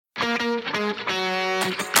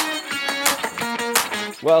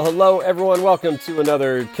Well, hello, everyone. Welcome to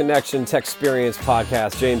another Connection Tech Experience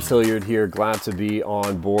podcast. James Hilliard here. Glad to be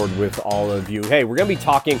on board with all of you. Hey, we're going to be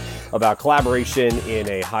talking about collaboration in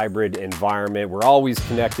a hybrid environment. We're always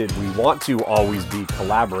connected. We want to always be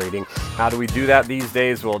collaborating. How do we do that these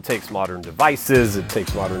days? Well, it takes modern devices. It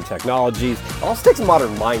takes modern technologies. It also takes a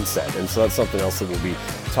modern mindset. And so that's something else that we'll be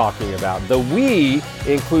talking about. The we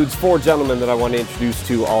includes four gentlemen that I want to introduce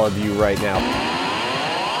to all of you right now.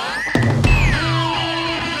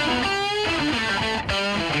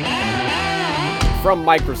 From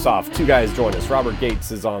Microsoft, two guys join us. Robert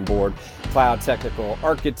Gates is on board, cloud technical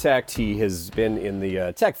architect. He has been in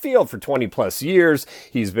the tech field for 20 plus years.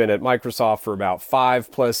 He's been at Microsoft for about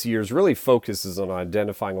 5 plus years, really focuses on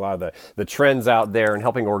identifying a lot of the trends out there and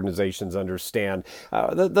helping organizations understand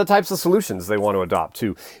the types of solutions they want to adopt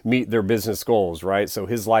to meet their business goals, right? So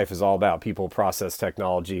his life is all about people, process,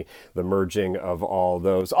 technology, the merging of all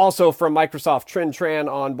those. Also from Microsoft, Trinh Tran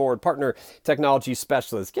on board, partner technology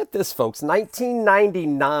specialist. Get this, folks, 1999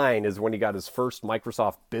 is when he got his first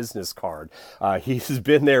Microsoft business card. He's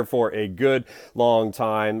been there for a good long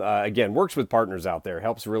time. Again, works with partners out there,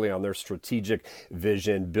 helps really on their strategic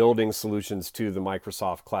vision, building solutions to the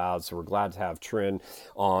Microsoft cloud. So we're glad to have Trinh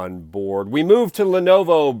on board. We move to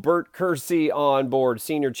Lenovo, Bert Kersey on board,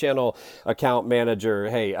 senior channel account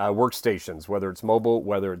manager. Hey, workstations, whether it's mobile,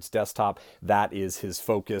 whether it's desktop, that is his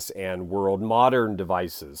focus and world. Modern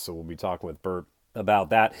devices. So we'll be talking with Bert about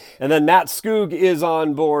that. And then Matt Skoog is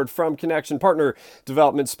on board from Connection, partner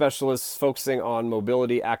development specialist focusing on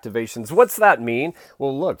mobility activations. What's that mean?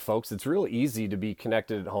 Well, look, folks, it's real easy to be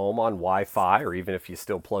connected at home on Wi-Fi, or even if you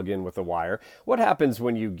still plug in with a wire. What happens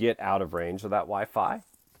when you get out of range of that Wi-Fi?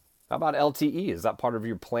 How about LTE? Is that part of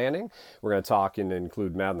your planning? We're going to talk and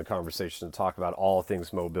include Matt in the conversation and talk about all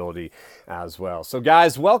things mobility as well. So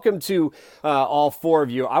guys, welcome to all four of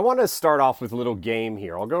you. I want to start off with a little game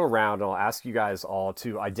here. I'll go around and I'll ask you guys all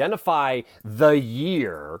to identify the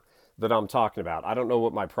year that I'm talking about. I don't know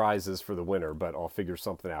what my prize is for the winner, but I'll figure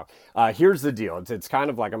something out. Here's the deal. It's kind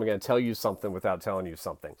of like I'm going to tell you something without telling you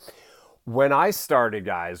something. When I started,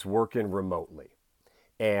 guys, working remotely,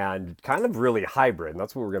 and kind of really hybrid, and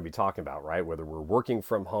that's what we're going to be talking about, right? Whether we're working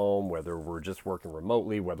from home, whether we're just working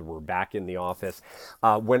remotely, whether we're back in the office.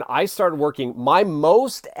 When I started working, my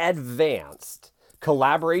most advanced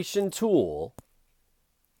collaboration tool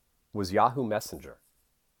was Yahoo Messenger.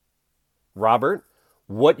 Robert,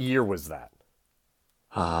 what year was that?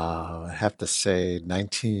 I have to say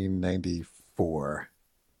 1994.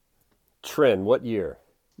 Trinh, what year?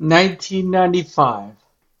 1995.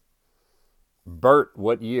 Bert,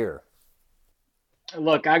 what year?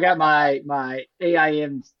 Look, I got my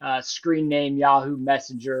AIM screen name Yahoo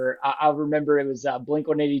Messenger. I remember it was Blink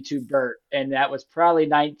 182 Bert, and that was probably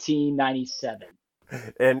 1997.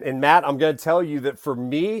 And Matt, I'm going to tell you that for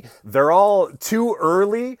me, they're all too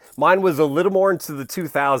early. Mine was a little more into the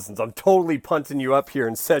 2000s. I'm totally punting you up here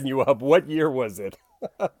and setting you up. What year was it?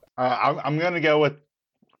 I'm going to go with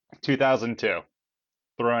 2002.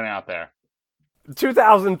 Throwing out there.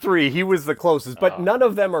 2003, he was the closest, but none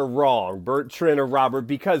of them are wrong, Bert, Trinh, or Robert,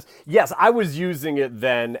 because yes, I was using it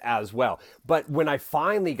then as well. But when I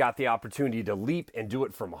finally got the opportunity to leap and do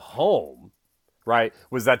it from home, right,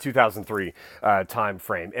 was that 2003 time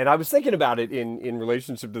frame. And I was thinking about it in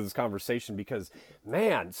relationship to this conversation because,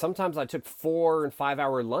 man, sometimes I took 4 and 5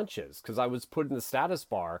 hour lunches because I was put in the status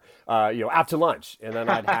bar, out to lunch. And then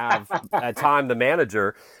I'd have, at time, the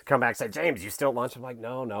manager come back and say, James, you still at lunch? I'm like,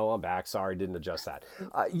 no, I'm back. Sorry, didn't adjust that.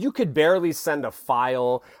 You could barely send a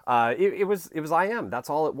file. It was IM. That's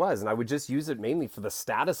all it was. And I would just use it mainly for the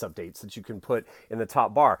status updates that you can put in the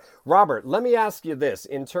top bar. Robert, let me ask you this.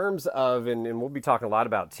 In terms of, and we'll be talking a lot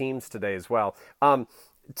about Teams today as well.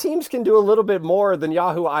 Teams can do a little bit more than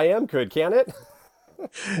Yahoo IM could, can it?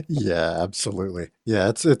 Yeah, absolutely.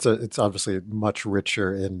 Yeah, it's obviously much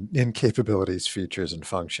richer in capabilities, features, and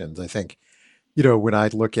functions. I think, when I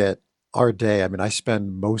look at our day, I mean, I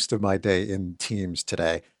spend most of my day in Teams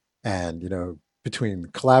today, and between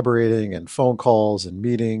collaborating and phone calls and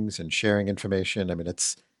meetings and sharing information, I mean,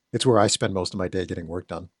 it's where I spend most of my day getting work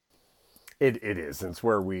done. It is, and it's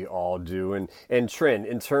where we all do. And Trinh,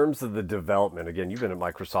 in terms of the development, again, you've been at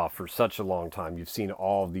Microsoft for such a long time. You've seen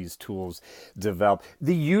all of these tools develop.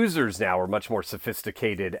 The users now are much more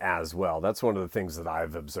sophisticated as well. That's one of the things that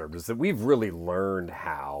I've observed is that we've really learned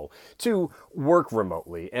how to work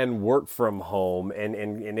remotely and work from home, and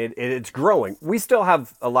it's growing. We still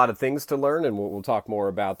have a lot of things to learn, and we'll talk more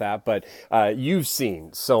about that, but you've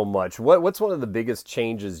seen so much. What's one of the biggest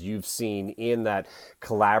changes you've seen in that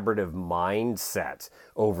collaborative mindset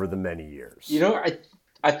over the many years?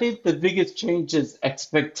 I think the biggest change is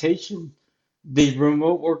expectation. The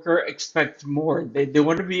remote worker expects more. They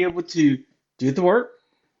want to be able to do the work,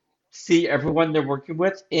 see everyone they're working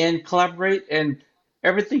with, and collaborate, and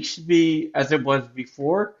everything should be as it was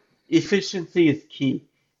before. Efficiency is key.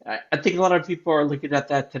 I think a lot of people are looking at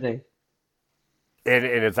that today. And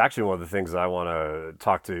it's actually one of the things that I want to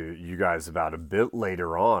talk to you guys about a bit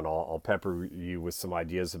later on. I'll pepper you with some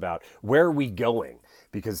ideas about where are we going,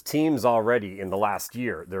 because teams already in the last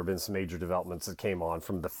year, there have been some major developments that came on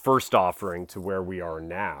from the first offering to where we are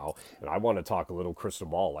now. And I want to talk a little crystal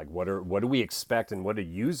ball, like what do we expect and what do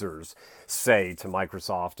users say to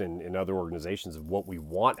Microsoft and other organizations of what we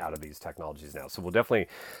want out of these technologies now. So we'll definitely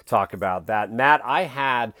talk about that. Matt, I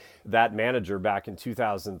had that manager back in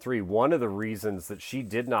 2003. One of the reasons that she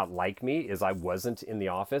did not like me is I wasn't in the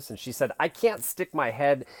office. And she said, I can't stick my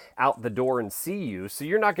head out the door and see you, so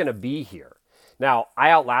you're not going to be here. Now, I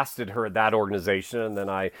outlasted her at that organization and then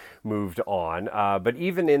I moved on. But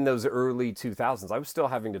even in those early 2000s, I was still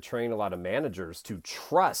having to train a lot of managers to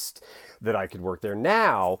trust that I could work there.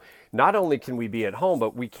 Now, not only can we be at home,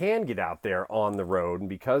 but we can get out there on the road. And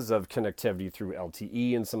because of connectivity through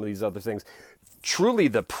LTE and some of these other things, truly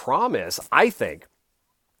the promise, I think,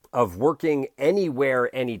 of working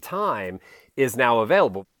anywhere, anytime is now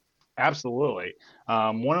available. Absolutely.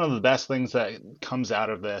 One of the best things that comes out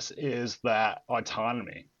of this is that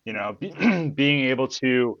autonomy, being able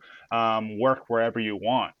to work wherever you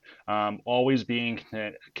want, always being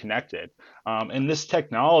connected. And this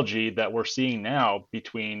technology that we're seeing now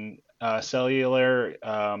between cellular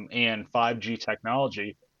and 5G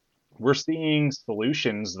technology, we're seeing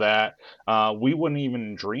solutions that we wouldn't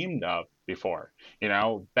even dreamed of before.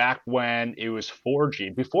 Back when it was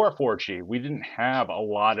 4G, before 4G, we didn't have a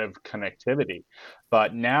lot of connectivity.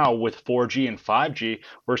 But now with 4G and 5G,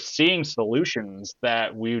 we're seeing solutions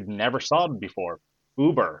that we never saw before.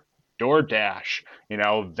 Uber, DoorDash,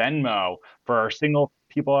 Venmo, for our single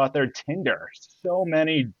people out there, Tinder. So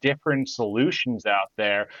many different solutions out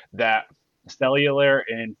there that cellular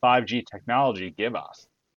and 5G technology give us.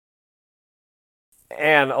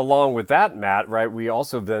 And along with that, Matt, right, we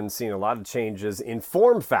also have then seen a lot of changes in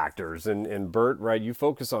form factors. And Bert, right, you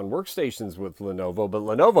focus on workstations with Lenovo, but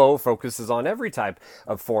Lenovo focuses on every type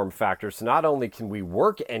of form factor. So not only can we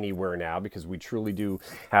work anywhere now, because we truly do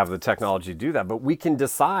have the technology to do that, but we can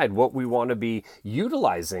decide what we want to be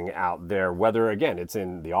utilizing out there, whether, again, it's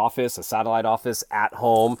in the office, a satellite office, at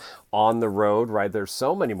home, on the road, right? There's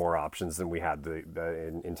so many more options than we had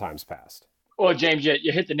in times past. Well, James,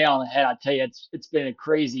 you hit the nail on the head. I tell you, it's been a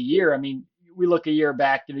crazy year. I mean, we look a year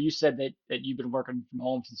back. You said that you've been working from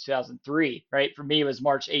home since 2003, right? For me, it was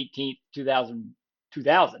March 18th,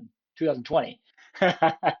 2020.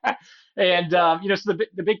 And so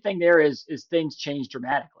the big thing there is things change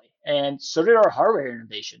dramatically, and so did our hardware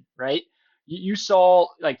innovation, right? You saw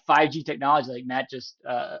like 5G technology, like Matt just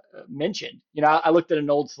mentioned. I looked at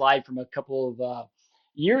an old slide from a couple of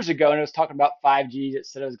years ago, and it was talking about 5G. It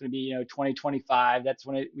said it was going to be 2025. That's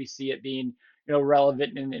when we see it being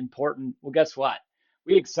relevant and important. Well, guess what?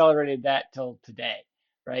 We accelerated that till today,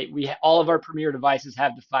 right? All of our premier devices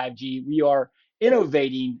have the 5G. We are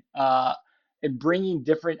innovating and bringing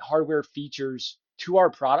different hardware features to our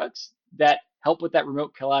products that help with that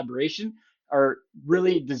remote collaboration, are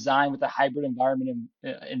really designed with a hybrid environment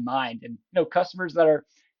in mind. And customers that are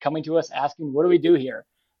coming to us asking, what do we do here?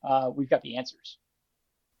 We've got the answers.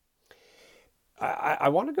 I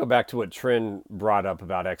want to go back to what Trin brought up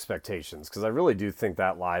about expectations, because I really do think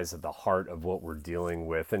that lies at the heart of what we're dealing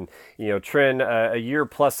with. And, Trin, a year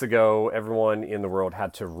plus ago, everyone in the world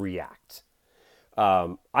had to react.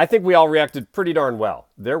 I think we all reacted pretty darn well.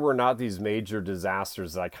 There were not these major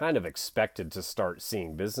disasters that I kind of expected to start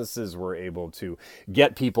seeing. Businesses were able to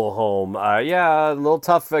get people home. Yeah, a little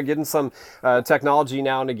tough getting some technology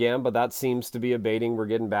now and again, but that seems to be abating. We're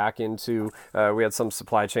getting back into, we had some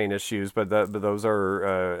supply chain issues, but those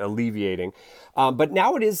are alleviating. But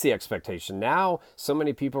now it is the expectation. Now so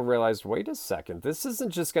many people realize, wait a second, this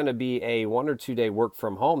isn't just going to be a 1 or 2 day work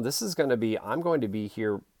from home. This is going to be, I'm going to be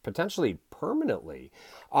here potentially permanently.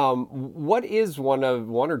 What is one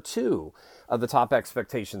or two of the top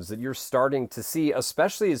expectations that you're starting to see,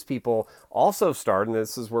 especially as people also start, and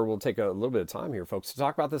this is where we'll take a little bit of time here, folks, to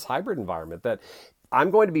talk about this hybrid environment, that I'm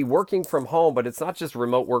going to be working from home, but it's not just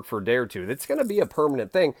remote work for a day or two. It's going to be a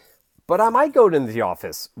permanent thing. But I might go to the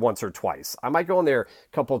office once or twice. I might go in there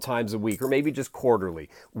a couple of times a week, or maybe just quarterly.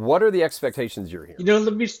 What are the expectations you're hearing?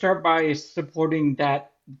 Let me start by supporting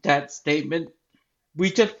that statement. We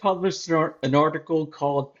just published an article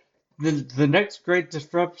called the Next Great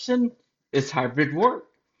Disruption is Hybrid Work.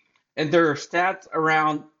 And there are stats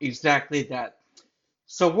around exactly that.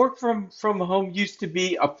 So work from home used to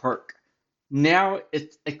be a perk. Now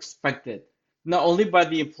it's expected, not only by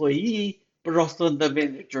the employee, but also the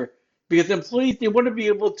manager. Because employees, they want to be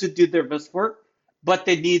able to do their best work, but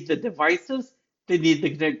they need the devices, they need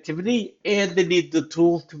the connectivity, and they need the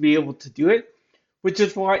tools to be able to do it, which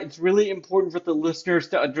is why it's really important for the listeners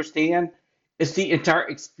to understand it's the entire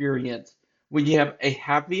experience. When you have a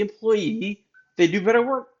happy employee, they do better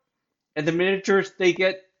work, and the managers, they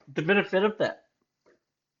get the benefit of that.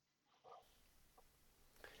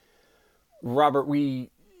 Robert,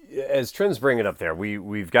 as Trent's bringing up there,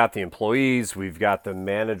 we've got the employees, we've got the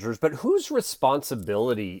managers, but whose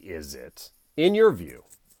responsibility is it, in your view,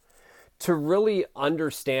 to really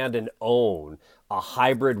understand and own a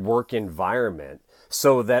hybrid work environment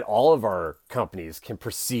so that all of our companies can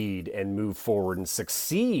proceed and move forward and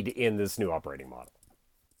succeed in this new operating model?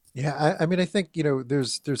 Yeah, I mean, I think,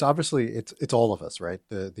 there's obviously it's all of us, right?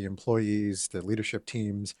 The employees, the leadership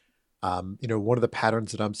teams. One of the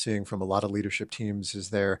patterns that I'm seeing from a lot of leadership teams is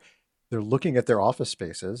they're looking at their office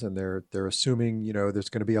spaces and they're assuming, there's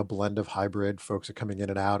going to be a blend of hybrid folks are coming in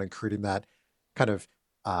and out and creating that kind of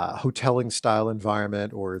hoteling style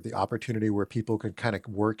environment or the opportunity where people can kind of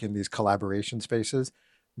work in these collaboration spaces.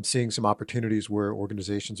 I'm seeing some opportunities where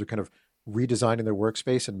organizations are kind of redesigning their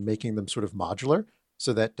workspace and making them sort of modular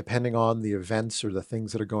so that depending on the events or the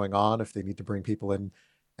things that are going on, if they need to bring people in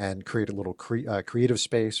and create a little creative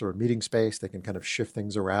space or a meeting space, they can kind of shift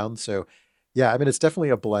things around. So, yeah, I mean, it's definitely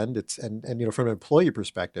a blend. It's and from an employee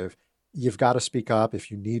perspective, you've got to speak up if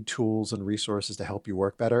you need tools and resources to help you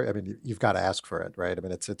work better. I mean, you've got to ask for it, right? I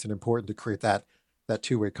mean, it's an important to create that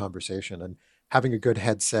two-way conversation and having a good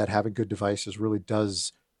headset, having good devices really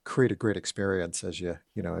does create a great experience as you're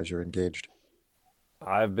engaged.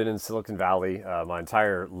 I've been in Silicon Valley my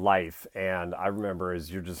entire life, and I remember,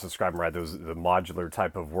 as you're just describing, right, those the modular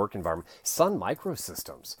type of work environment. Sun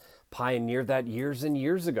Microsystems pioneered that years and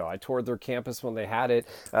years ago. I toured their campus when they had it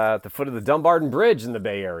at the foot of the Dumbarton Bridge in the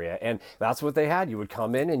Bay Area, and that's what they had. You would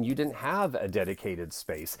come in, and you didn't have a dedicated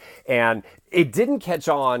space, and it didn't catch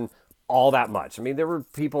on all that much. I mean, there were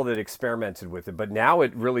people that experimented with it, but now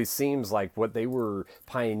it really seems like what they were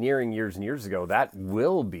pioneering years and years ago, that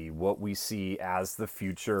will be what we see as the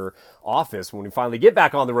future office when we finally get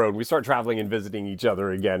back on the road. We start traveling and visiting each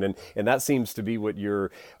other again. And that seems to be what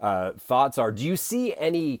your thoughts are. Do you see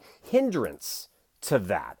any hindrance to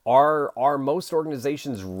that? Are most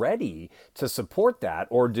organizations ready to support that,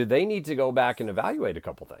 or do they need to go back and evaluate a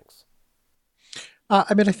couple things?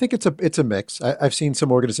 I mean, I think it's a mix. I've seen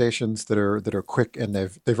some organizations that are quick and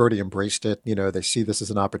they've already embraced it. They see this as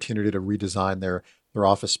an opportunity to redesign their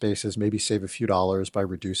office spaces, maybe save a few dollars by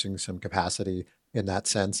reducing some capacity in that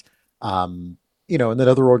sense. And then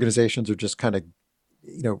other organizations are just kind of,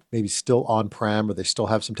 maybe still on-prem or they still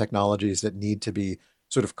have some technologies that need to be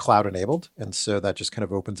sort of cloud enabled, and so that just kind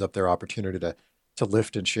of opens up their opportunity to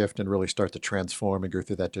lift and shift and really start to transform and go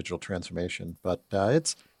through that digital transformation. But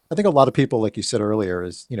it's I think a lot of people, like you said earlier,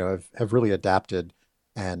 have really adapted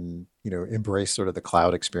and embraced sort of the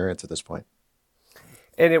cloud experience at this point.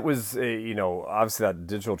 And it was, obviously that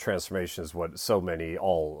digital transformation is what so many,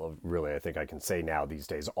 really, I think I can say now these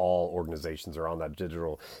days, all organizations are on that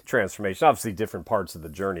digital transformation. Obviously, different parts of the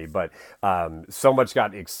journey, but so much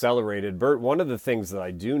got accelerated. Bert, one of the things that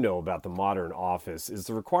I do know about the modern office is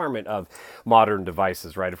the requirement of modern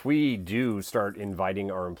devices, right? If we do start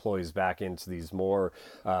inviting our employees back into these more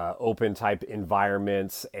open type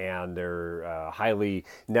environments and they're highly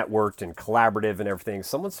networked and collaborative and everything,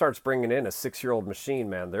 someone starts bringing in a 6-year-old machine,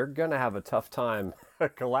 man, they're going to have a tough time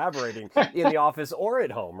collaborating in the office or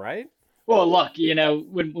at home, right? Well, look,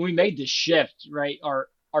 when we made this shift, right,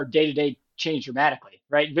 our day to day changed dramatically,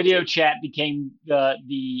 right? Video chat became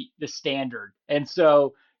the standard, and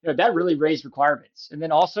so that really raised requirements. And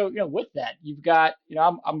then also, with that, you've got,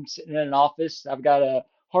 I'm sitting in an office, I've got a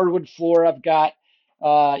hardwood floor, I've got,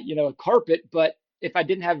 a carpet, but if I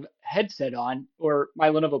didn't have headset on or my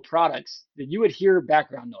Lenovo products, then you would hear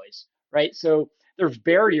background noise, right? So there's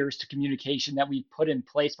barriers to communication that we've put in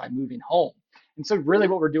place by moving home. And so really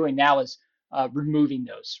what we're doing now is removing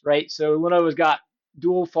those, right? So Lenovo's got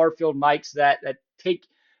dual far field mics that take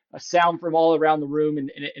a sound from all around the room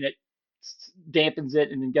and it dampens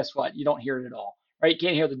it. And then guess what? You don't hear it at all, right? You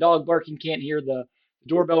can't hear the dog barking, can't hear the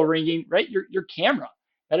doorbell ringing, right? Your camera.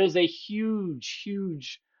 That is a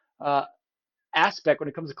huge uh, aspect when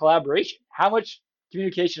it comes to collaboration. How much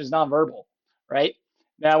communication is nonverbal, right?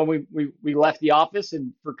 Now, when we left the office,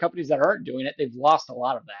 and for companies that aren't doing it, they've lost a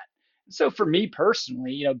lot of that. So for me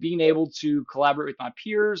personally, being able to collaborate with my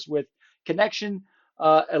peers with connection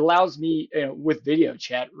allows me, with video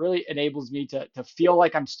chat, really enables me to feel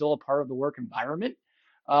like I'm still a part of the work environment.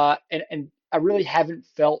 And I really haven't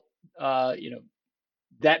felt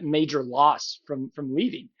that major loss from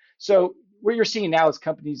leaving. So what you're seeing now is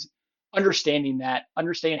companies understanding that,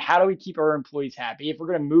 understanding how do we keep our employees happy if we're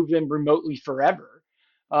going to move them remotely forever.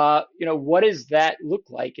 What does that look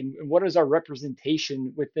like, and what is our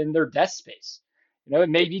representation within their desk space? It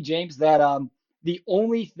may be, James, that the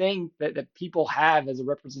only thing that people have as a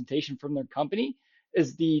representation from their company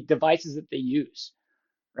is the devices that they use,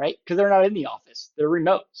 right? Because they're not in the office, they're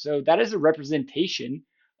remote. So that is a representation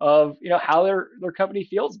of how their company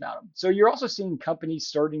feels about them. So you're also seeing companies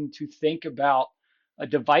starting to think about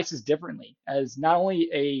devices differently as not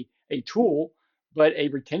only a tool but a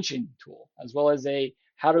retention tool, as well as a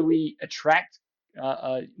how do we attract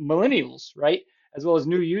millennials, right, as well as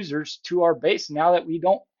new users to our base now that we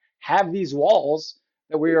don't have these walls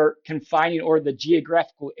that we are confining, or the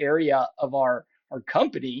geographical area of our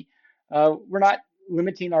company. We're not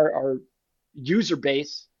limiting our user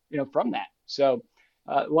base, from that. So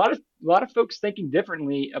a lot of folks thinking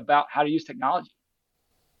differently about how to use technology.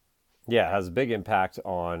 Yeah, it has a big impact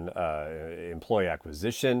on employee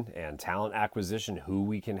acquisition and talent acquisition, who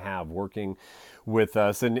we can have working with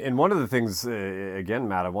us. And one of the things, again,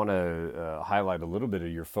 Matt, I want to highlight a little bit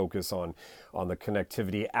of your focus on the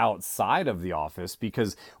connectivity outside of the office,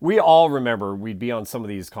 because we all remember we'd be on some of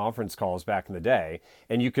these conference calls back in the day,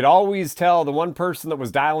 and you could always tell the one person that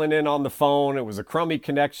was dialing in on the phone, it was a crummy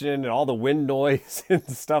connection and all the wind noise and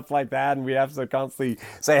stuff like that. And we have to constantly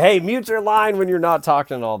say, hey, mute your line when you're not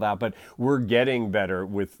talking and all that. But we're getting better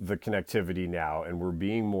with the connectivity now, and we're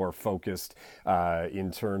being more focused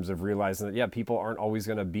in terms of realizing that, yeah, people aren't always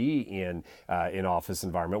going to be in an office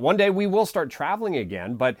environment. One day we will start traveling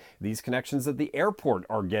again, but these connections at the airport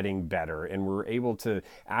are getting better, and we're able to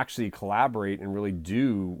actually collaborate and really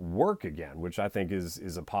do work again, which I think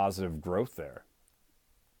is a positive growth there.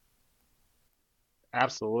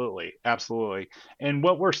 Absolutely, absolutely. And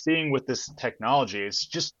what we're seeing with this technology, it's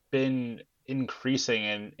just been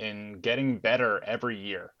increasing and getting better every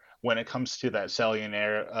year when it comes to that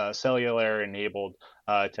cellular enabled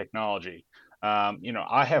technology.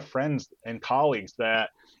 I have friends and colleagues that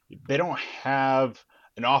they don't have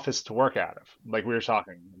an office to work out of, like we were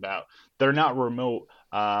talking about. They're not remote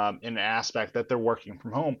in the aspect that they're working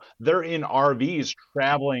from home. They're in RVs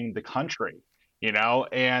traveling the country,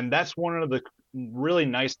 and that's one of the really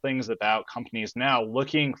nice things about companies now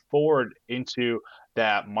looking forward into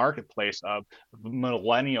that marketplace of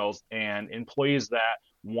millennials and employees that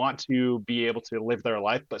want to be able to live their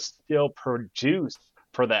life but still produce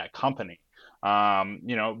for that company.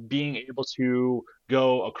 Being able to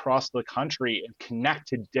go across the country and connect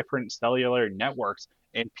to different cellular networks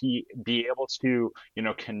and be able to,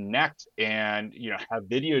 connect and, have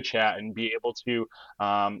video chat and be able to,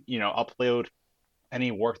 upload any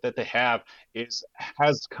work that they have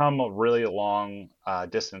has come a really long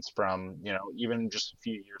distance from, even just a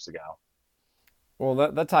few years ago. Well,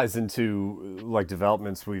 that ties into like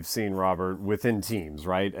developments we've seen, Robert, within teams,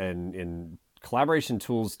 right? And in collaboration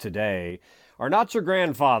tools today are not your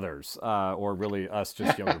grandfathers, or really us,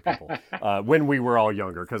 just younger people, when we were all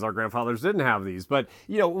younger, because our grandfathers didn't have these. But,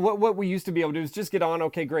 what we used to be able to do is just get on,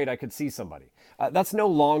 okay, great, I could see somebody. That's no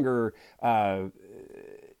longer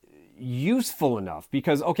useful enough,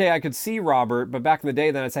 because, okay, I could see Robert, but back in the day,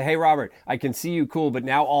 then I'd say, hey, Robert, I can see you, cool, but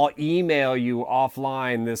now I'll email you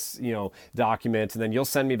offline this, document, and then you'll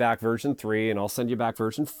send me back version 3, and I'll send you back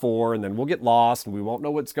version 4, and then we'll get lost, and we won't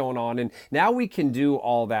know what's going on. And now we can do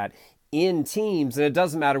all that in Teams, and it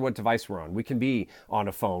doesn't matter what device we're on. We can be on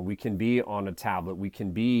a phone, we can be on a tablet, we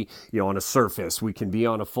can be, on a Surface, we can be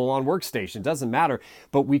on a full-on workstation. It doesn't matter,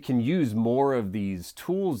 but we can use more of these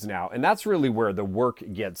tools now, and that's really where the work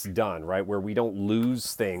gets done, right? Where we don't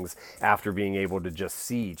lose things after being able to just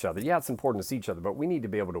see each other. Yeah, it's important to see each other, but we need to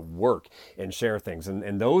be able to work and share things,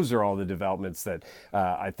 and those are all the developments that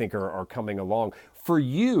I think are coming along. For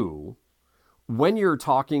you, when you're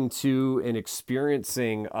talking to and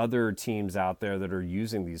experiencing other teams out there that are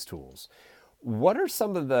using these tools, what are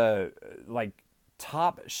some of the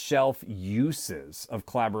top shelf uses of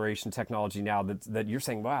collaboration technology now that you're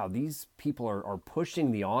saying, wow, these people are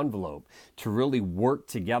pushing the envelope to really work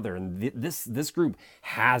together, and this group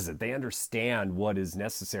has it. They understand what is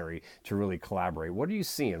necessary to really collaborate. What are you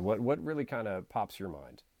seeing? What really kind of pops your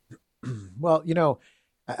mind? Well,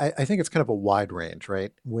 I think it's kind of a wide range,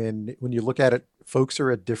 right? When you look at it, folks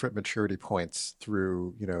are at different maturity points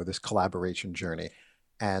through, this collaboration journey.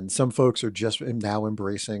 And some folks are just now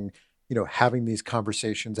embracing, having these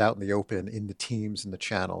conversations out in the open, in the teams and the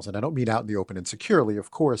channels. And I don't mean out in the open and securely.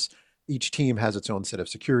 Of course, each team has its own set of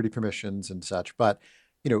security permissions and such. But,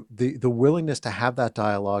 the willingness to have that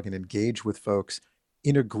dialogue and engage with folks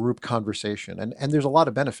in a group conversation. And there's a lot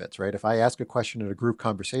of benefits, right? If I ask a question in a group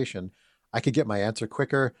conversation, I could get my answer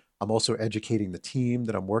quicker. I'm also educating the team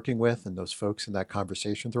that I'm working with and those folks in that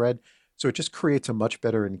conversation thread. So it just creates a much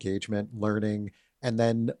better engagement, learning, and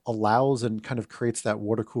then allows and kind of creates that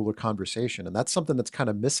water cooler conversation. And that's something that's kind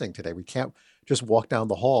of missing today. We can't just walk down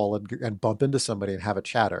the hall and bump into somebody and have a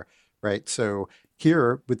chatter, right? So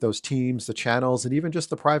here with those teams, the channels, and even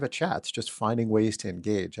just the private chats, just finding ways to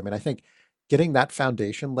engage. I mean, I think getting that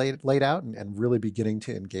foundation laid out and really beginning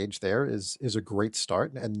to engage there is a great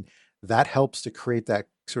start. And that helps to create that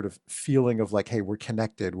sort of feeling of like, hey, we're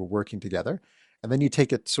connected, we're working together. And then you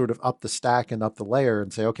take it sort of up the stack and up the layer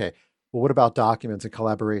and say, okay, well, what about documents and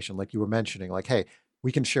collaboration? Like you were mentioning, like, hey,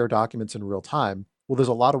 we can share documents in real time. Well, there's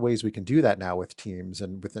a lot of ways we can do that now with Teams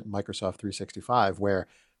and within Microsoft 365, where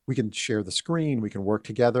we can share the screen, we can work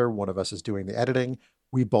together. One of us is doing the editing.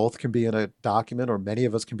 We both can be in a document, or many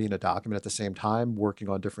of us can be in a document at the same time, working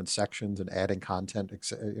on different sections and adding content,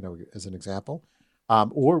 as an example.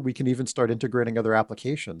 Or we can even start integrating other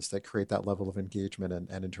applications that create that level of engagement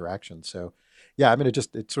and interaction. So, yeah, I mean,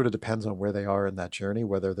 it sort of depends on where they are in that journey,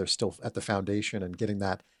 whether they're still at the foundation and getting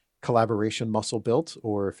that collaboration muscle built,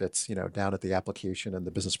 or if it's down at the application and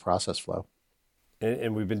the business process flow.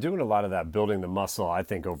 And we've been doing a lot of that, building the muscle, I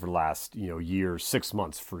think, over the last, year, 6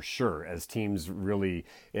 months for sure, as teams really,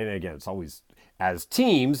 and again, it's always as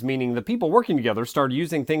teams, meaning the people working together started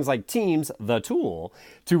using things like Teams, the tool,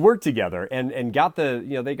 to work together and got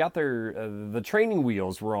they got their, the training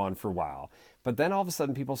wheels were on for a while. But then all of a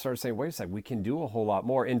sudden people started saying, wait a second, we can do a whole lot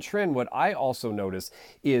more. And Trent, what I also notice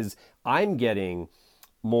is I'm getting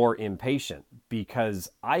more impatient because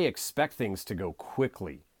I expect things to go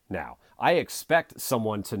quickly now. I expect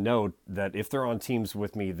someone to know that if they're on Teams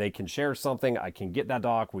with me, they can share something, I can get that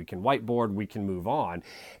doc, we can whiteboard, we can move on.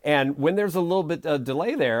 And when there's a little bit of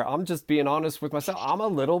delay there, I'm just being honest with myself, I'm a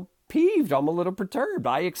little peeved, I'm a little perturbed.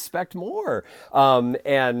 I expect more.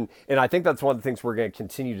 And I think that's one of the things we're going to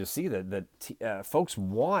continue to see, that folks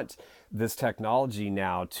want this technology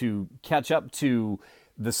now to catch up to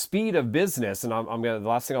the speed of business. And I'm gonna, the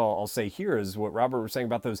last thing I'll say here is what Robert was saying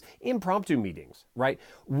about those impromptu meetings, right?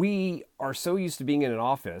 We are so used to being in an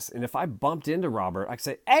office, and if I bumped into Robert, I could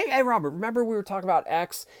say, hey Robert, remember we were talking about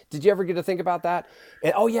X? Did you ever get to think about that?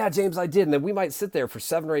 And oh yeah, James, I did. And then we might sit there for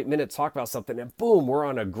 7 or 8 minutes, talk about something, and boom, we're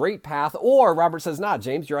on a great path. Or Robert says, nah,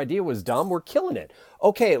 James, your idea was dumb, we're killing it.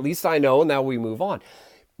 Okay, at least I know, and now we move on.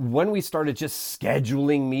 When we started just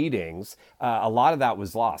scheduling meetings, a lot of that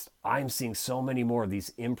was lost. I'm seeing so many more of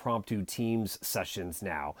these impromptu Teams sessions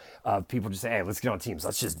now of people just say, hey, let's get on Teams.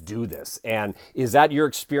 Let's just do this. And is that your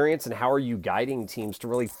experience? And how are you guiding teams to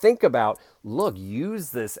really think about, look, use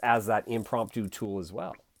this as that impromptu tool as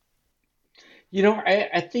well?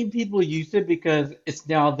 I think people use it because it's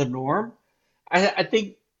now the norm. I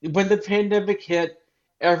think when the pandemic hit,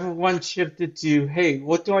 everyone shifted to, hey,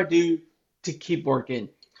 what do I do to keep working?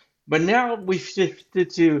 But now we've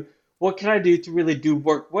shifted to, what can I do to really do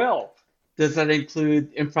work well? Does that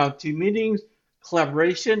include impromptu meetings,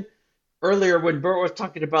 collaboration? Earlier, when Bert was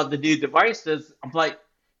talking about the new devices, I'm like,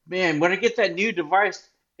 man, when I get that new device,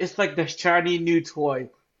 it's like the shiny new toy.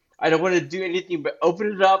 I don't want to do anything but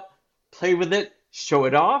open it up, play with it, show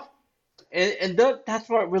it off. And that's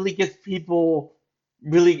what really gets people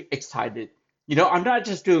really excited. I'm not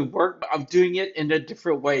just doing work, but I'm doing it in a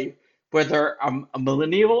different way. Whether I'm a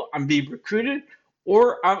millennial, I'm being recruited,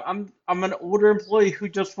 or I'm an older employee who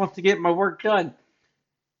just wants to get my work done.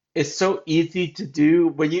 It's so easy to do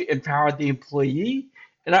when you empower the employee,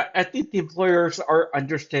 and I think the employers are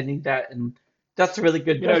understanding that, and that's a really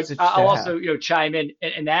good message to I'll have. also chime in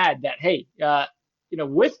and add that, hey,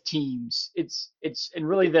 with Teams, it's and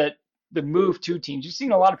really the move to Teams. You've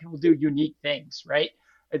seen a lot of people do unique things, right?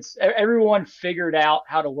 It's everyone figured out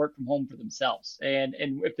how to work from home for themselves, and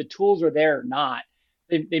if the tools are there or not,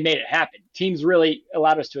 they made it happen. Teams really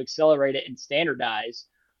allowed us to accelerate it and standardize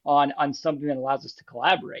on something that allows us to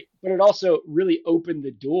collaborate. But it also really opened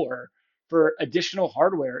the door for additional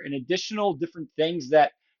hardware and additional different things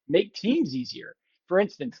that make Teams easier. For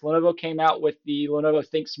instance, Lenovo came out with the Lenovo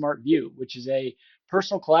Think Smart View, which is a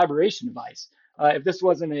personal collaboration device. If this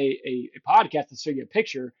wasn't a podcast to show you a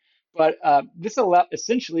picture, but this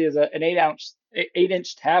essentially is an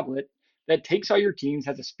 8-inch tablet that takes all your Teams,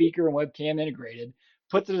 has a speaker and webcam integrated,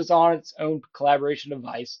 puts it on its own collaboration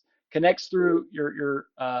device, connects through your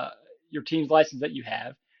Teams license that you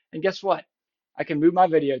have, and guess what? I can move my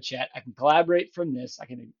video chat. I can collaborate from this. I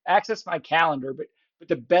can access my calendar. But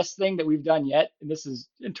the best thing that we've done yet, and this is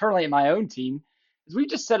internally in my own team, is we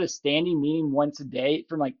just set a standing meeting once a day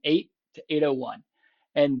from like 8 to 8:01.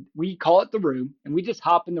 and we call it the room, and we just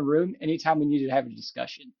hop in the room anytime we need to have a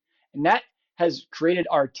discussion. And that has created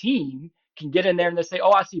our team can get in there and they say,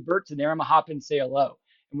 oh, I see Bert's in there. I'm gonna hop in and say hello.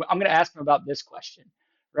 And I'm gonna ask him about this question,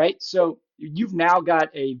 right? So you've now got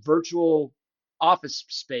a virtual office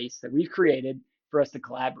space that we've created for us to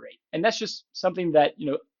collaborate. And that's just something that,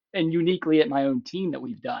 and uniquely at my own team that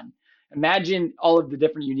we've done. Imagine all of the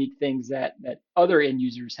different unique things that other end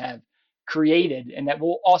users have created and that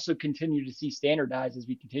we'll also continue to see standardized as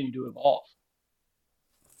we continue to evolve.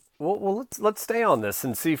 Well, let's stay on this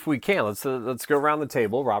and see if we can. Let's go around the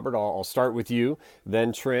table. Robert, I'll start with you,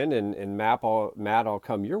 then Trin and Matt. I'll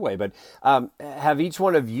come your way. But have each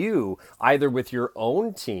one of you, either with your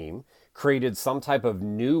own team, created some type of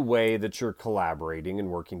new way that you're collaborating and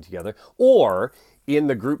working together, or in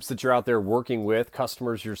the groups that you're out there working with,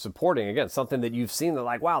 customers you're supporting, again, something that you've seen that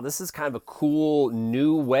like, wow, this is kind of a cool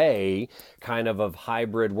new way kind of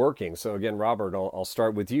hybrid working. So again, Robert, I'll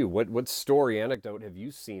start with you. What story anecdote have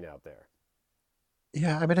you seen out there?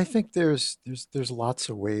 Yeah, I mean, I think there's lots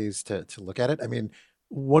of ways to look at it. I mean,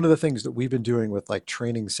 one of the things that we've been doing with like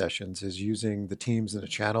training sessions is using the teams and the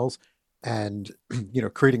channels and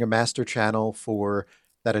creating a master channel for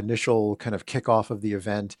that initial kind of kickoff of the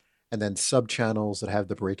event and then sub channels that have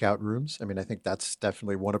the breakout rooms. I mean, I think that's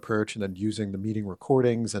definitely one approach, and then using the meeting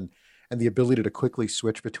recordings and the ability to quickly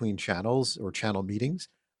switch between channels or channel meetings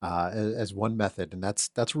as one method. And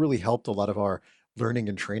that's really helped a lot of our learning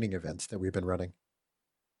and training events that we've been running.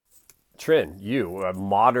 Trin, you, a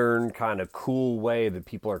modern kind of cool way that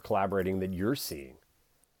people are collaborating that you're seeing.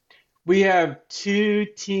 We have two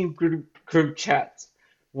team group chats,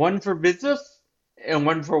 one for business and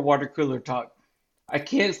one for water cooler talk. I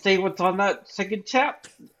can't say what's on that second chat.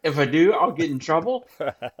 If I do, I'll get in trouble.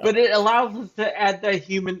 But it allows us to add that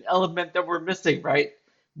human element that we're missing, right?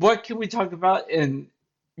 What can we talk about and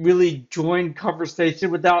really join conversation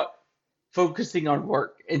without focusing on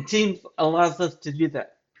work? And Teams allows us to do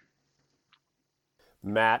that.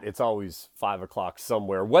 Matt, it's always 5 o'clock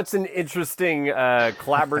somewhere. What's an interesting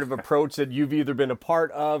collaborative approach that you've either been a part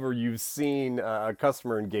of or you've seen a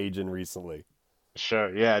customer engage in recently?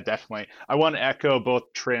 Sure. Yeah, definitely. I want to echo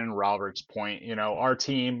both Trin and Robert's point. Our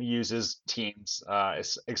team uses Teams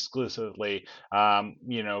exclusively,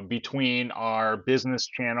 between our business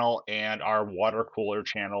channel and our water cooler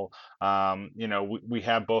channel. We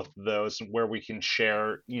have both of those where we can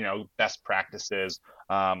share, best practices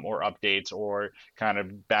or updates, or kind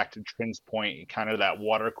of back to Trin's point, kind of that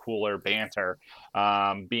water cooler banter,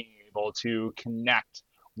 being able to connect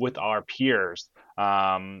with our peers.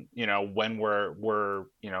 When we're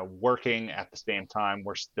working at the same time,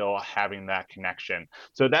 we're still having that connection.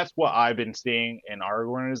 So that's what I've been seeing in our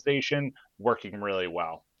organization working really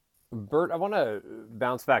well. Bert, I want to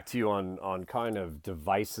bounce back to you on kind of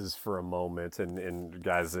devices for a moment, and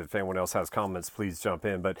guys, if anyone else has comments, please jump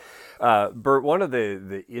in. But Bert, one of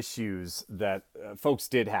the issues that folks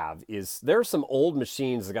did have is there are some old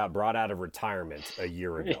machines that got brought out of retirement a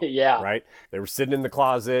year ago, Yeah. right? They were sitting in the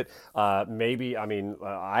closet. Maybe, I mean,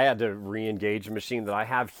 I had to re-engage a machine that I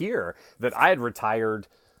have here that I had retired.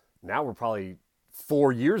 Now we're probably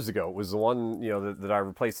 4 years ago. It was the one that I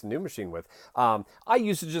replaced a new machine with. I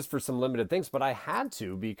used it just for some limited things, but I had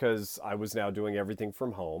to because I was now doing everything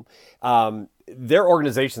from home. There are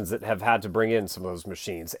organizations that have had to bring in some of those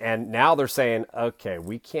machines, and now they're saying, okay,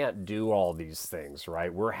 we can't do all these things,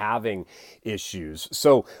 right? We're having issues.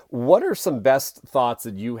 So what are some best thoughts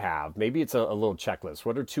that you have? Maybe it's a little checklist.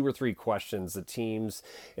 What are 2 or 3 questions that teams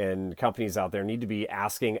and companies out there need to be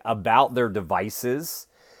asking about their devices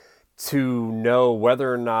to know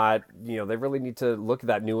whether or not they really need to look at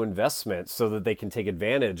that new investment so that they can take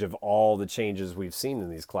advantage of all the changes we've seen in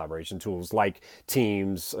these collaboration tools like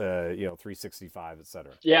Teams, 365, et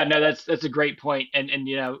cetera. Yeah, no, that's a great point. And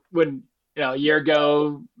when a year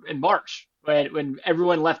ago in March, when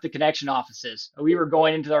everyone left the connection offices, we were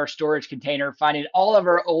going into our storage container, finding all of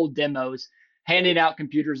our old demos, handing out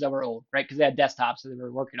computers that were old, right? Because they had desktops that they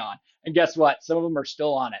were working on. And guess what? Some of them are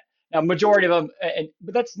still on it. Now, majority of them,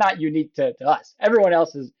 but that's not unique to us. Everyone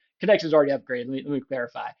else's connections already upgraded. Let me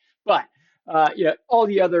clarify. But all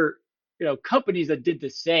the other companies that did the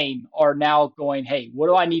same are now going, hey, what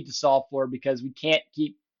do I need to solve for? Because we can't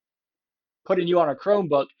keep putting you on a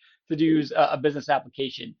Chromebook to use a business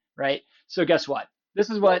application, right? So guess what? This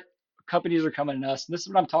is what companies are coming to us, and this is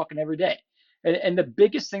what I'm talking every day. And the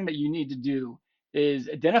biggest thing that you need to do is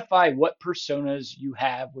identify what personas you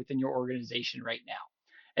have within your organization right now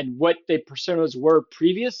and what the personas were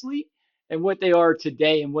previously and what they are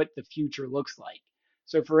today and what the future looks like.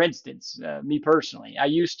 So for instance, me personally, I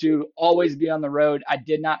used to always be on the road. I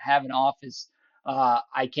did not have an office.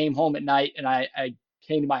 I came home at night and I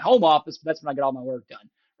came to my home office, but that's when I got all my work done,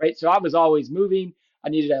 right? So I was always moving. I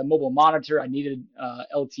needed a mobile monitor. I needed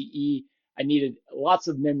LTE. I needed lots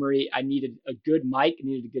of memory. I needed a good mic. I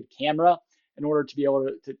needed a good camera in order to be able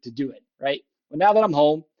to do it, right? Well, now that I'm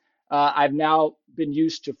home, I've now been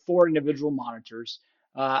used to 4 individual monitors.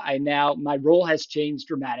 My role has changed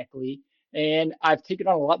dramatically, and I've taken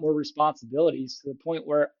on a lot more responsibilities to the point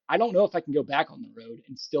where I don't know if I can go back on the road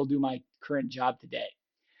and still do my current job today,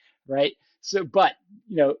 right? So, but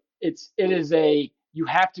it is you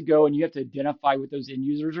have to go and you have to identify what those end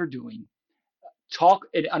users are doing, talk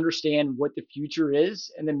and understand what the future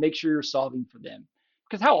is, and then make sure you're solving for them.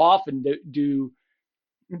 Because how often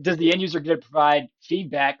does the end user get to provide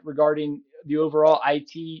feedback regarding the overall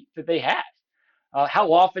IT that they have?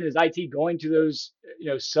 How often is IT going to those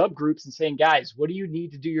subgroups and saying, guys, what do you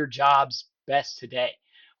need to do your jobs best today?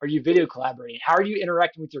 Are you video collaborating? How are you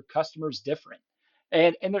interacting with your customers different?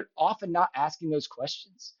 And they're often not asking those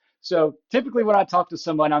questions. So typically when I talk to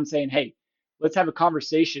someone, I'm saying, hey, let's have a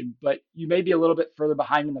conversation, but you may be a little bit further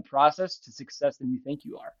behind in the process to success than you think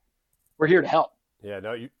you are. We're here to help. Yeah,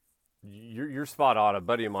 no, you're spot on. A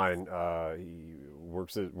buddy of mine, he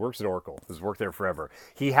works at Oracle. Has worked there forever.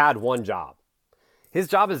 He had one job. His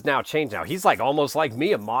job has now changed now. He's like almost like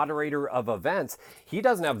me, a moderator of events. He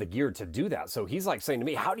doesn't have the gear to do that. So he's like saying to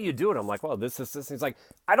me, how do you do it? I'm like, well, this. He's like,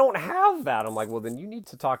 I don't have that. I'm like, well, then you need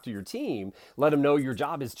to talk to your team. Let them know your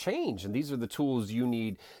job has changed. And these are the tools you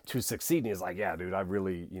need to succeed. And he's like, yeah, dude, I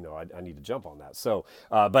really, I need to jump on that. So,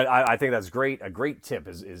 but I think that's great. A great tip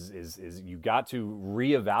is you got to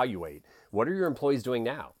reevaluate. What are your employees doing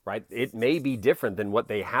now, right? It may be different than what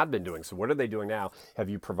they have been doing. So what are they doing now? Have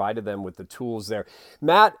you provided them with the tools there?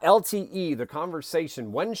 Matt, LTE, the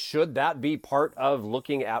conversation, when should that be part of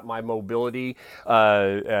looking at my mobility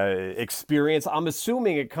experience? I'm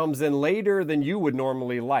assuming it comes in later than you would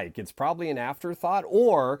normally like. It's probably an afterthought,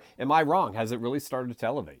 or am I wrong? Has it really started to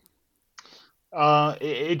elevate?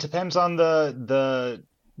 It depends on the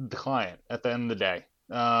client at the end of the day.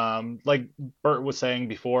 Like Bert was saying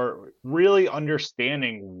before, really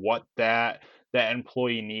understanding what that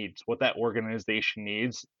employee needs, what that organization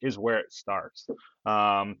needs, is where it starts.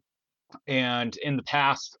 And in the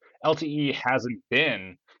past, LTE hasn't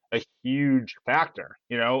been a huge factor.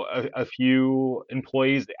 A few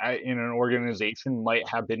employees in an organization might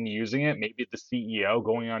have been using it, maybe the CEO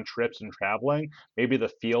going on trips and traveling, maybe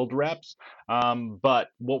the field reps. But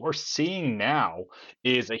what we're seeing now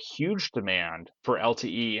is a huge demand for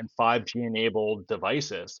LTE and 5G enabled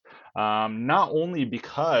devices, not only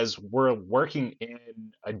because we're working in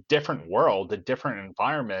a different world, a different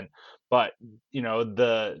environment, but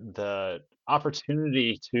the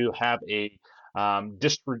opportunity to have a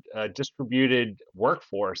distributed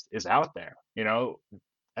workforce is out there.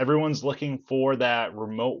 Everyone's looking for that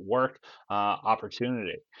remote work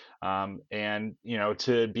opportunity, and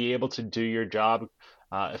to be able to do your job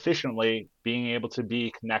efficiently, being able to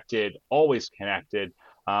be connected, always connected.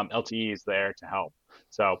 LTE is there to help.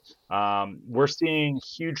 So we're seeing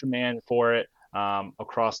huge demand for it.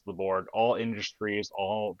 Across the board, all industries,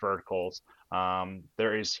 all verticals,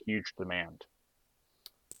 there is huge demand.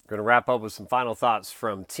 Going to wrap up with some final thoughts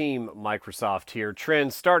from Team Microsoft here.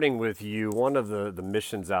 Trent, starting with you, one of the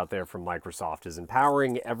missions out there from Microsoft is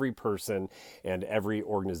empowering every person and every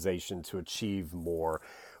organization to achieve more.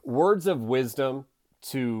 Words of wisdom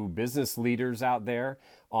to business leaders out there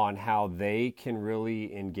on how they can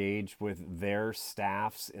really engage with their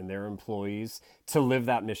staffs and their employees to live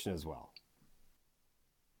that mission as well.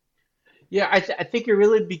 Yeah, I think it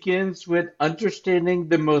really begins with understanding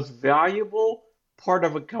the most valuable part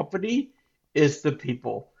of a company is the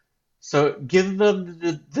people. So give them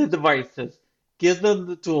the devices, give them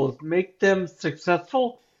the tools, make them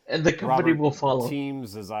successful, and the company Robert, will follow.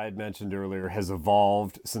 Teams, as I had mentioned earlier, has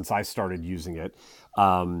evolved since I started using it.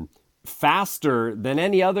 Faster than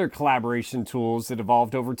any other collaboration tools that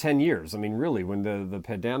evolved over 10 years. I mean, really, when the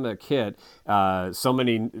pandemic hit, so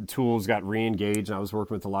many tools got re-engaged, and I was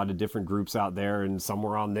working with a lot of different groups out there, and some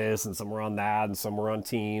were on this, and some were on that, and some were on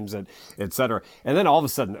Teams, and et cetera. And then all of a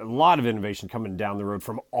sudden, a lot of innovation coming down the road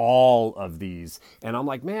from all of these. And I'm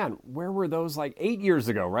like, man, where were those like 8 years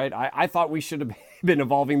ago, right? I thought we should have been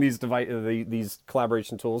evolving these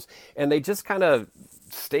collaboration tools, and they just kind of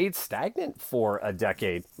stayed stagnant for a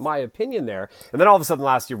decade, my opinion there. And then all of a sudden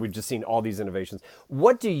last year, we've just seen all these innovations.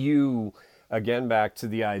 What do you, again, back to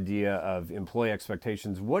the idea of employee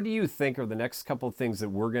expectations, what do you think are the next couple of things that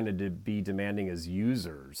we're going to be demanding as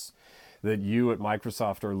users that you at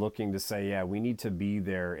Microsoft are looking to say, yeah, we need to be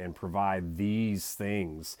there and provide these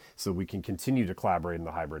things so we can continue to collaborate in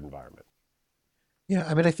the hybrid environment? Yeah,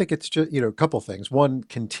 I mean, I think it's just, a couple things. One,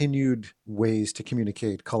 continued ways to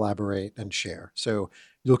communicate, collaborate, and share. So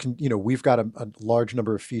we've got a large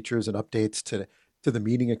number of features and updates to the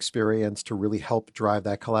meeting experience to really help drive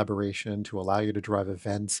that collaboration, to allow you to drive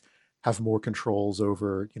events, have more controls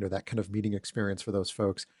over, that kind of meeting experience for those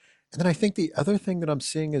folks. And then I think the other thing that I'm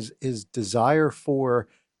seeing is desire for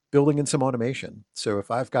building in some automation. So if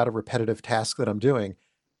I've got a repetitive task that I'm doing,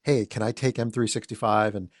 hey, can I take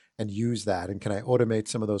M365 and use that? And can I automate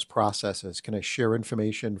some of those processes? Can I share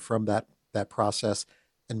information from that process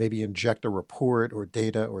and maybe inject a report or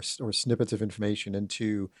data or snippets of information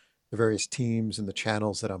into the various teams and the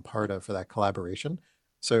channels that I'm part of for that collaboration?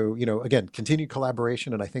 So, again, continued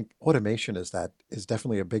collaboration, and I think automation is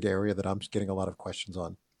definitely a big area that I'm getting a lot of questions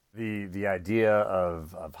on. The idea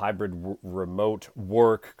of hybrid remote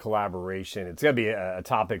work collaboration, it's going to be a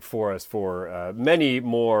topic for us for many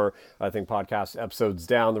more, I think, podcast episodes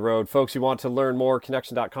down the road. Folks, you want to learn more,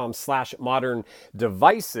 connection.com/modern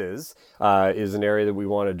devices is an area that we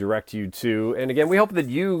want to direct you to. And again, we hope that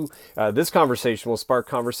this conversation will spark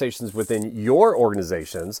conversations within your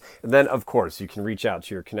organizations. And then, of course, you can reach out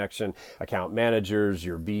to your Connection account managers,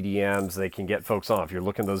 your BDMs. They can get folks on. If you're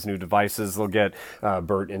looking at those new devices, they'll get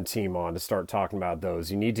Bert and team on to start talking about those.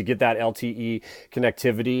 You need to get that LTE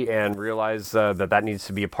connectivity and realize that needs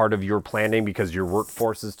to be a part of your planning because your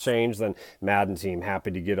workforce has changed. Then Matt and team, happy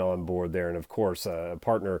to get on board there. And of course,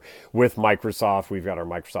 partner with Microsoft. We've got our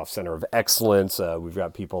Microsoft Center of Excellence. We've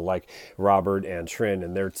got people like Robert and Trin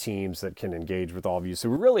and their teams that can engage with all of you. So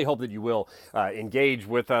we really hope that you will engage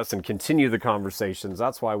with us and continue the conversations.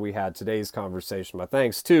 That's why we had today's conversation. My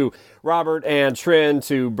thanks to Robert and Trin,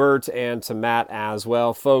 to Bert, and to Matt as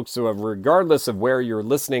well. Folks, so regardless of where you're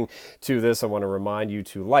listening to this, I want to remind you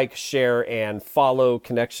to like, share, and follow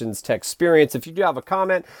Connections Tech Experience. If you do have a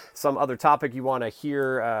comment, some other topic you want to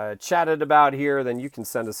hear chatted about here, then you can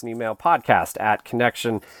send us an email,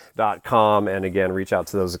 podcast@connection.com. And again, reach out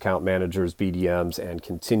to those account managers, BDMs, and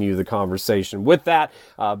continue the conversation. With that,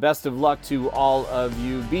 best of luck to all of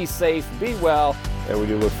you. Be safe, be well, and we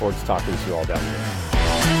do look forward to talking to you all down the road.